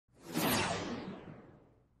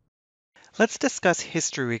Let's discuss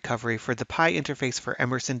history recovery for the Pi interface for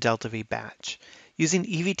Emerson DeltaV Batch, using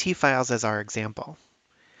EVT files as our example.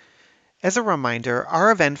 As a reminder, our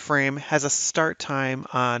event frame has a start time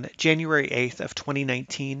on January 8th of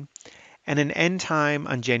 2019 and an end time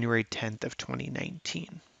on January 10th of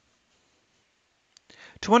 2019.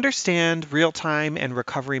 To understand real-time and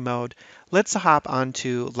recovery mode, let's hop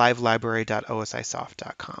onto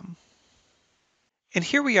livelibrary.osisoft.com. And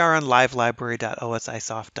here we are on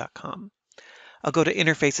livelibrary.osisoft.com. I'll go to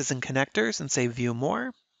Interfaces and Connectors and say View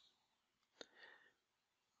More.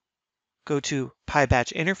 Go to Pi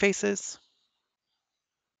Batch Interfaces.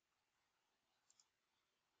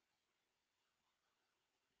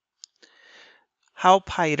 How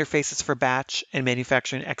Pi interfaces for batch and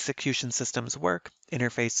manufacturing execution systems work,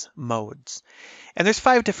 interface modes. And there's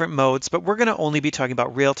 5 different modes, but we're going to only be talking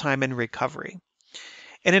about real-time and recovery.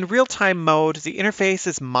 And in real-time mode, the interface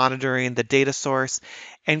is monitoring the data source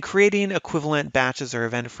and creating equivalent batches or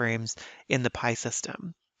event frames in the Pi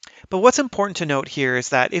system. But what's important to note here is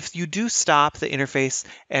that if you do stop the interface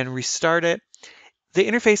and restart it, the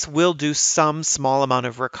interface will do some small amount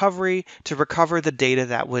of recovery to recover the data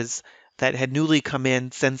that had newly come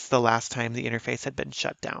in since the last time the interface had been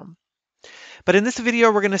shut down. But in this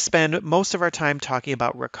video, we're going to spend most of our time talking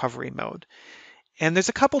about recovery mode. And there's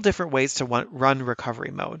a couple different ways to run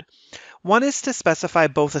recovery mode. One is to specify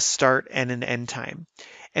both a start and an end time.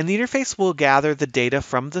 And the interface will gather the data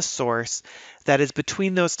from the source that is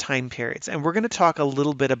between those time periods. And we're going to talk a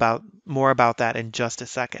little bit more about that in just a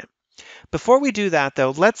second. Before we do that,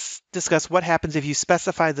 though, let's discuss what happens if you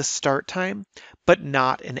specify the start time, but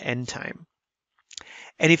not an end time.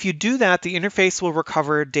 And if you do that, the interface will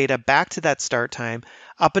recover data back to that start time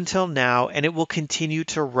up until now, and it will continue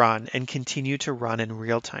to run in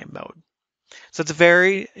real-time mode. So it's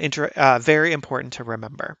very important to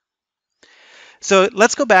remember. So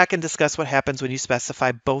let's go back and discuss what happens when you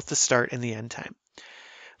specify both the start and the end time.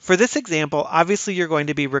 For this example, obviously you're going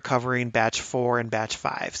to be recovering batch 4 and batch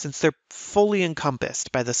 5 since they're fully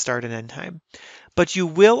encompassed by the start and end time. But you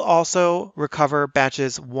will also recover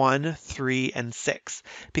batches 1, 3, and 6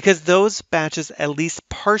 because those batches at least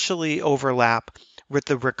partially overlap with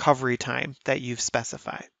the recovery time that you've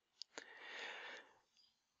specified.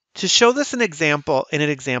 To show this in an example,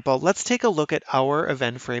 let's take a look at our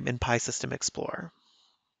event frame in Pi System Explorer.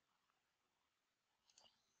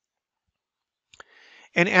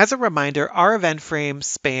 And as a reminder, our event frame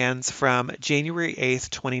spans from January 8th,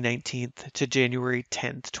 2019 to January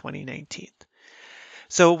 10th, 2019.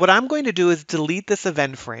 So what I'm going to do is delete this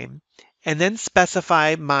event frame and then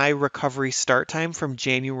specify my recovery start time from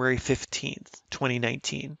January 15th,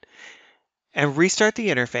 2019 and restart the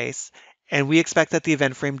interface, and we expect that the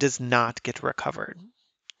event frame does not get recovered.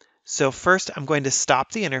 So first I'm going to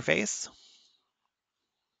stop the interface.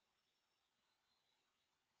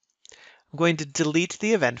 I'm going to delete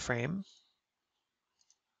the event frame.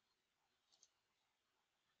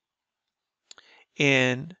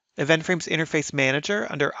 In Event Frames Interface Manager,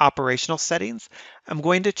 under Operational Settings, I'm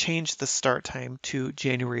going to change the start time to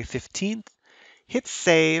January 15th, hit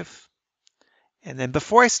Save, and then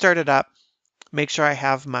before I start it up, make sure I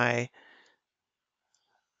have my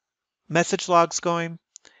message logs going,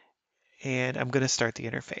 and I'm going to start the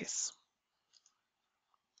interface.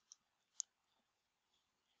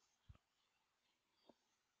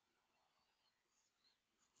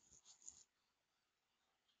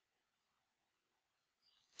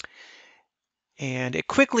 And it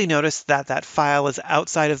quickly noticed that that file is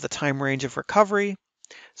outside of the time range of recovery,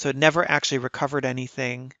 so it never actually recovered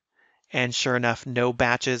anything, and sure enough, no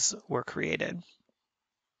batches were created.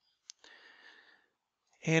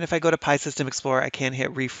 And if I go to Pi System Explorer, I can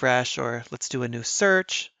hit refresh, or let's do a new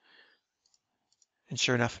search. And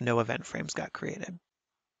sure enough, no event frames got created.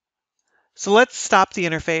 So let's stop the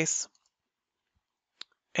interface.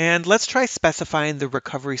 And let's try specifying the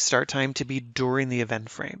recovery start time to be during the event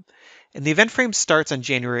frame. And the event frame starts on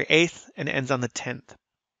January 8th and ends on the 10th.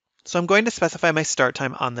 So I'm going to specify my start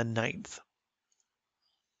time on the 9th.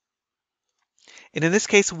 And in this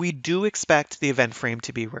case, we do expect the event frame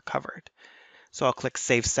to be recovered. So I'll click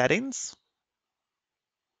Save Settings,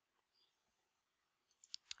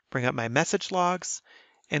 bring up my message logs,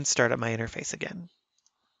 and start up my interface again.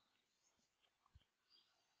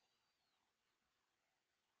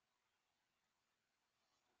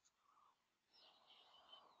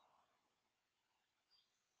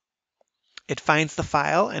 It finds the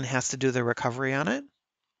file and has to do the recovery on it.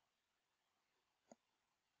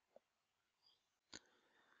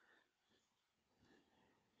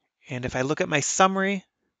 And if I look at my summary,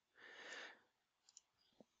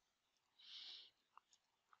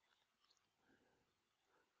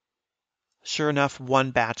 Sure enough,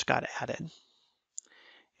 one batch got added.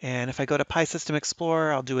 And if I go to PySystem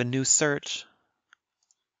Explorer, I'll do a new search.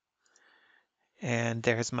 And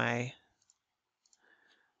there's my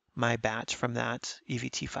batch from that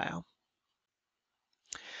EVT file.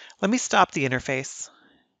 Let me stop the interface.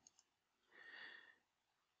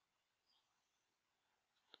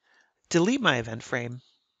 Delete my event frame.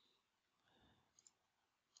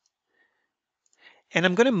 And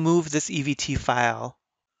I'm going to move this EVT file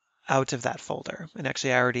out of that folder. And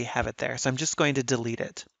actually, I already have it there. So I'm just going to delete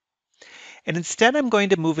it. And instead, I'm going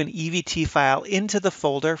to move an EVT file into the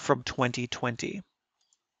folder from 2020.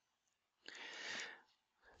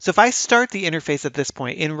 So if I start the interface at this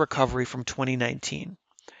point in recovery from 2019,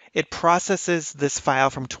 it processes this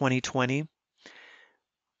file from 2020.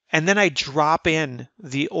 And then I drop in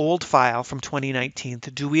the old file from 2019.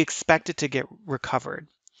 Do we expect it to get recovered?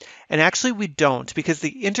 And actually we don't, because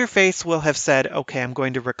the interface will have said, okay, I'm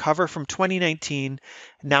going to recover from 2019.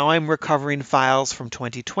 Now I'm recovering files from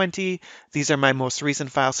 2020. These are my most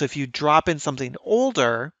recent files. So if you drop in something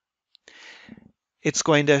older, it's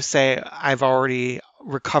going to say, I've already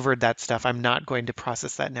recovered that stuff. I'm not going to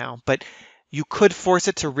process that now. But you could force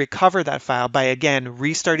it to recover that file by, again,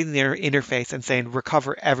 restarting the interface and saying,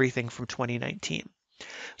 recover everything from 2019.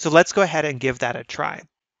 So let's go ahead and give that a try.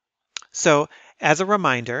 So as a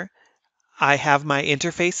reminder, I have my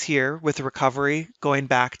interface here with recovery going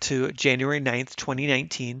back to January 9th,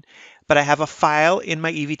 2019, but I have a file in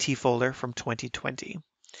my EVT folder from 2020.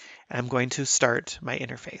 I'm going to start my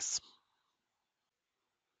interface.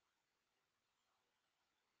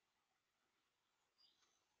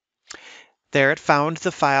 There, it found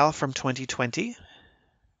the file from 2020.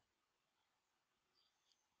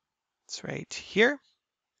 It's right here.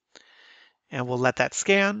 And we'll let that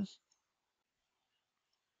scan.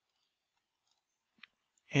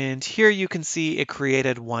 And here you can see it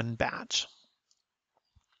created one batch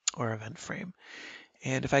or event frame.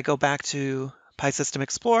 And if I go back to PySystem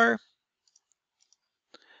Explorer,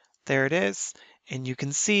 there it is. And you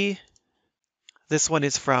can see this one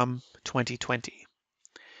is from 2020.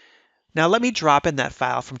 Now let me drop in that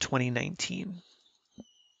file from 2019.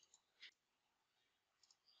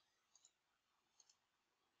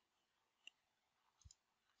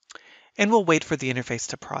 And we'll wait for the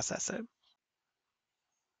interface to process it.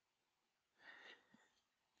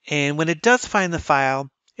 And when it does find the file,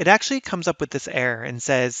 it actually comes up with this error and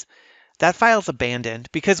says, that file's abandoned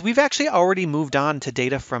because we've actually already moved on to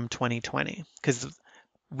data from 2020 because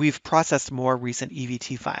we've processed more recent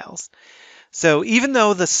EVT files. So even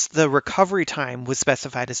though the recovery time was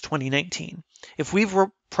specified as 2019, if we've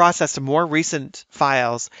processed more recent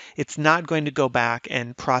files, it's not going to go back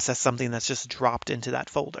and process something that's just dropped into that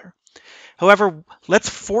folder. However, let's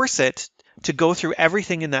force it to go through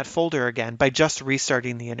everything in that folder again by just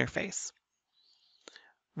restarting the interface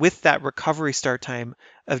with that recovery start time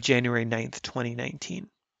of January 9th, 2019.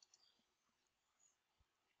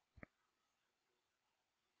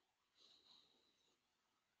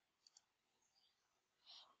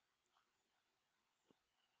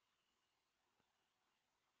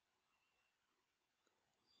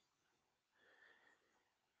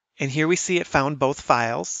 And here we see it found both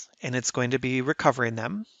files, and it's going to be recovering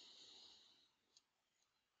them.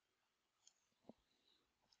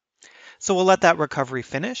 So we'll let that recovery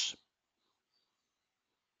finish.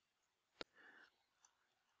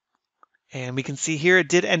 And we can see here it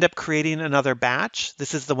did end up creating another batch.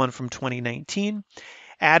 This is the one from 2019.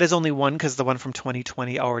 Add is only one because the one from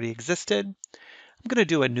 2020 already existed. I'm going to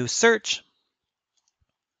do a new search.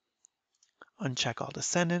 Uncheck all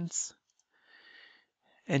descendants.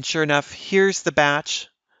 And sure enough, here's the batch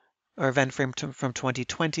or event frame from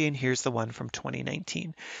 2020, and here's the one from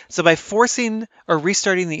 2019. So by forcing or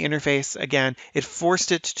restarting the interface again, it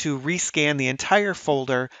forced it to rescan the entire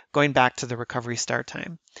folder going back to the recovery start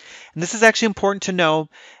time. And this is actually important to know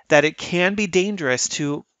that it can be dangerous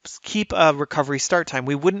to keep a recovery start time.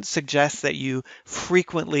 We wouldn't suggest that you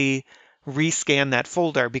frequently rescan that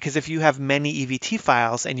folder because if you have many EVT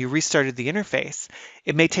files and you restarted the interface,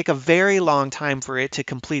 it may take a very long time for it to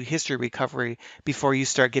complete history recovery before you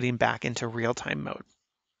start getting back into real-time mode.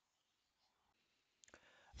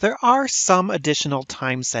 There are some additional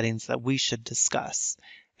time settings that we should discuss,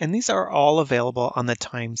 and these are all available on the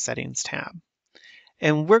Time Settings tab.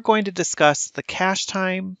 And we're going to discuss the cache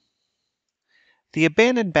time, the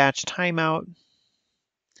abandoned batch timeout,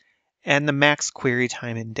 and the max query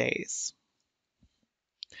time in days.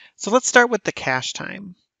 So let's start with the cache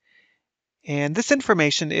time. And this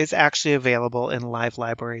information is actually available in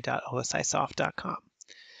livelibrary.osisoft.com.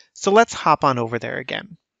 So let's hop on over there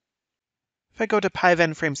again. If I go to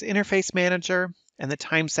PyVenFrame's Interface Manager and the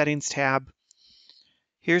Time Settings tab,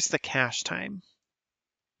 Here's the cache time.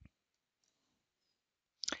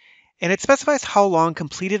 And it specifies how long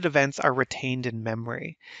completed events are retained in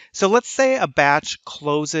memory. So let's say a batch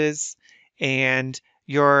closes and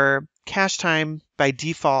your cache time by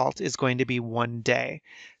default is going to be 1 day.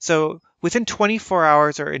 So within 24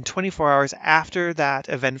 hours or in 24 hours after that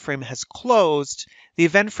event frame has closed, the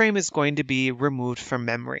event frame is going to be removed from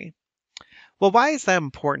memory. Well, why is that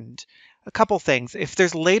important? A couple things. If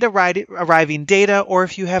there's late arriving data or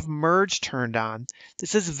if you have merge turned on,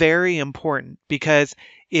 this is very important because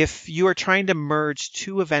if you are trying to merge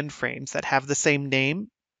two event frames that have the same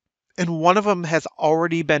name and one of them has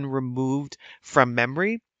already been removed from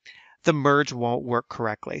memory, the merge won't work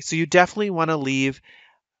correctly. So you definitely want to leave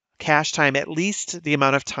cache time at least the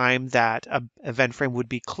amount of time that an event frame would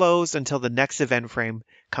be closed until the next event frame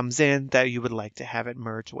comes in that you would like to have it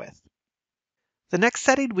merge with. The next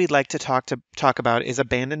setting we'd like to talk about is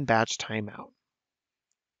abandoned batch timeout.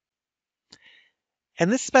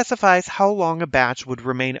 And this specifies how long a batch would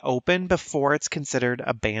remain open before it's considered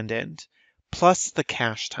abandoned, plus the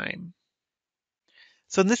cache time.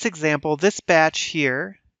 So in this example, this batch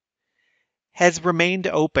here has remained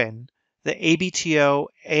open, the ABTO,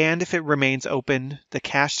 and if it remains open, the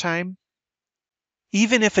cache time.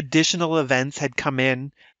 Even if additional events had come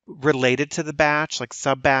in related to the batch, like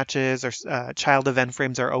sub-batches or child event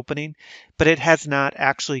frames are opening, but it has not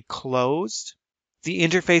actually closed, the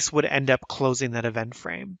interface would end up closing that event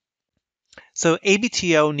frame. So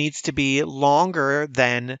ABTO needs to be longer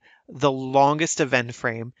than the longest event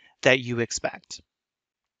frame that you expect.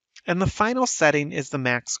 And the final setting is the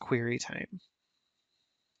max query time.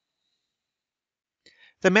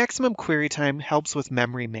 The maximum query time helps with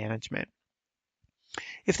memory management.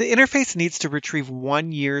 If the interface needs to retrieve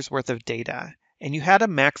 1 year's worth of data, and you had a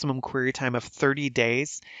maximum query time of 30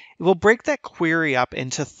 days, it will break that query up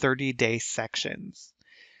into 30-day sections.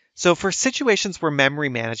 So for situations where memory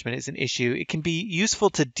management is an issue, it can be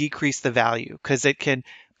useful to decrease the value because it can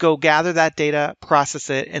go gather that data, process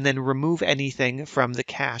it, and then remove anything from the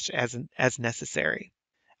cache as necessary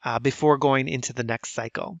before going into the next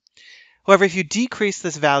cycle. However, if you decrease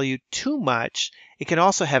this value too much, it can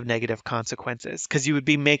also have negative consequences because you would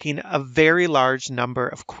be making a very large number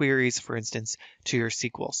of queries, for instance, to your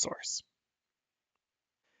SQL source.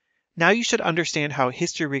 Now you should understand how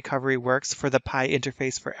history recovery works for the Pi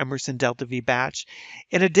interface for Emerson DeltaV Batch,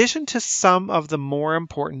 in addition to some of the more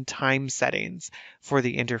important time settings for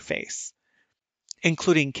the interface,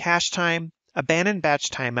 including cache time, abandoned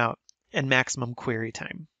batch timeout, and maximum query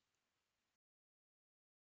time.